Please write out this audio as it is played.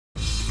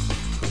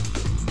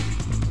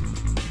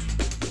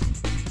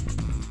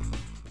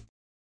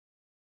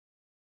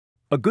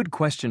A good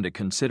question to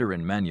consider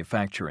in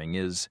manufacturing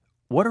is,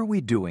 what are we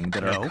doing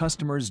that our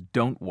customers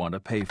don't want to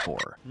pay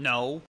for?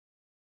 No.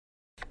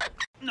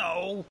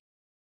 No.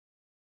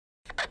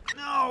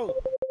 No.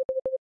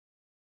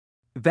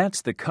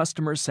 That's the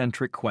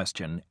customer-centric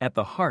question at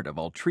the heart of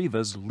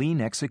Ultriva's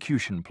lean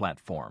execution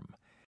platform.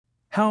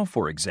 How,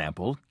 for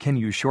example, can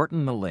you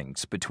shorten the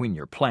links between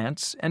your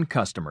plants and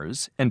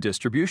customers and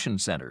distribution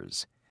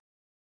centers?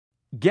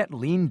 Get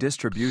lean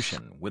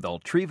distribution with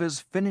Ultriva's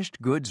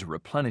finished goods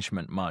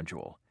replenishment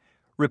module.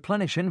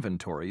 Replenish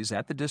inventories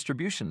at the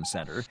distribution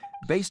center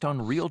based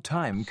on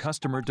real-time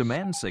customer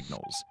demand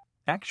signals,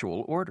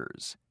 actual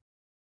orders.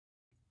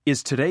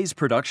 Is today's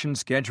production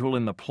schedule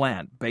in the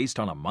plant based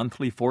on a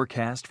monthly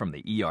forecast from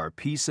the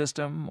ERP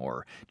system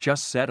or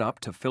just set up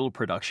to fill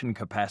production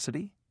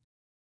capacity?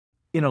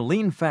 In a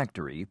lean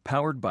factory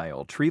powered by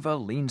Ultriva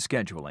Lean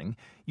Scheduling,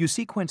 you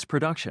sequence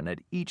production at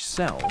each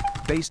cell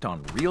based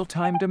on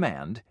real-time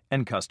demand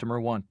and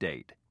customer want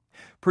date.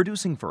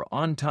 Producing for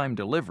on-time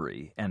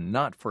delivery and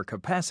not for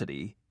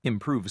capacity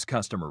improves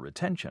customer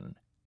retention.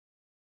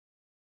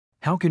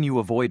 How can you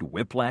avoid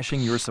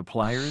whiplashing your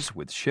suppliers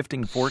with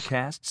shifting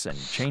forecasts and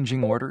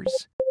changing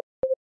orders?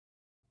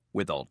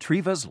 With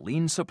Ultriva's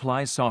Lean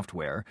Supply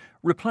software,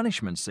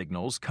 replenishment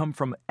signals come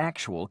from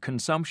actual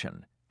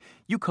consumption.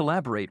 You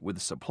collaborate with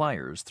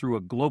suppliers through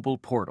a global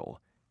portal.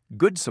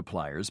 Good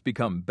suppliers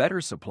become better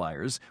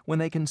suppliers when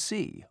they can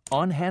see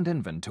on-hand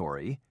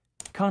inventory,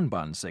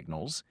 Kanban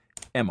signals,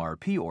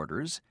 MRP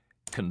orders,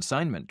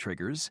 consignment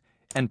triggers,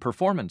 and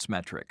performance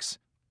metrics,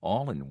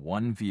 all in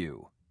one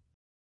view.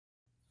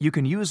 You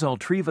can use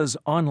Ultriva's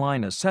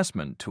online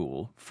assessment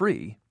tool,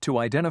 free, to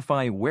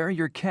identify where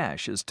your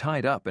cash is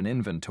tied up in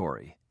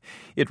inventory.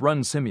 It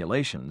runs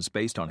simulations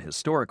based on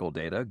historical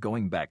data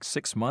going back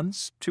 6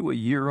 months to a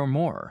year or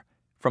more.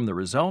 From the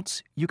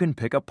results, you can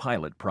pick a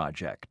pilot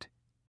project.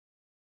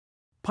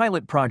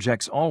 Pilot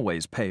projects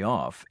always pay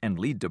off and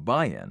lead to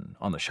buy-in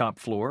on the shop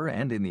floor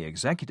and in the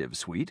executive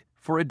suite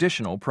for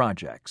additional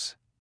projects.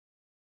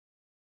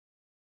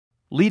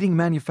 Leading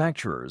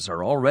manufacturers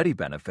are already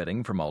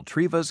benefiting from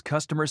Ultriva's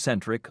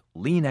customer-centric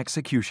lean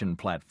execution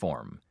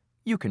platform.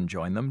 You can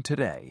join them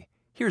today.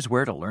 Here's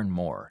where to learn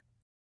more.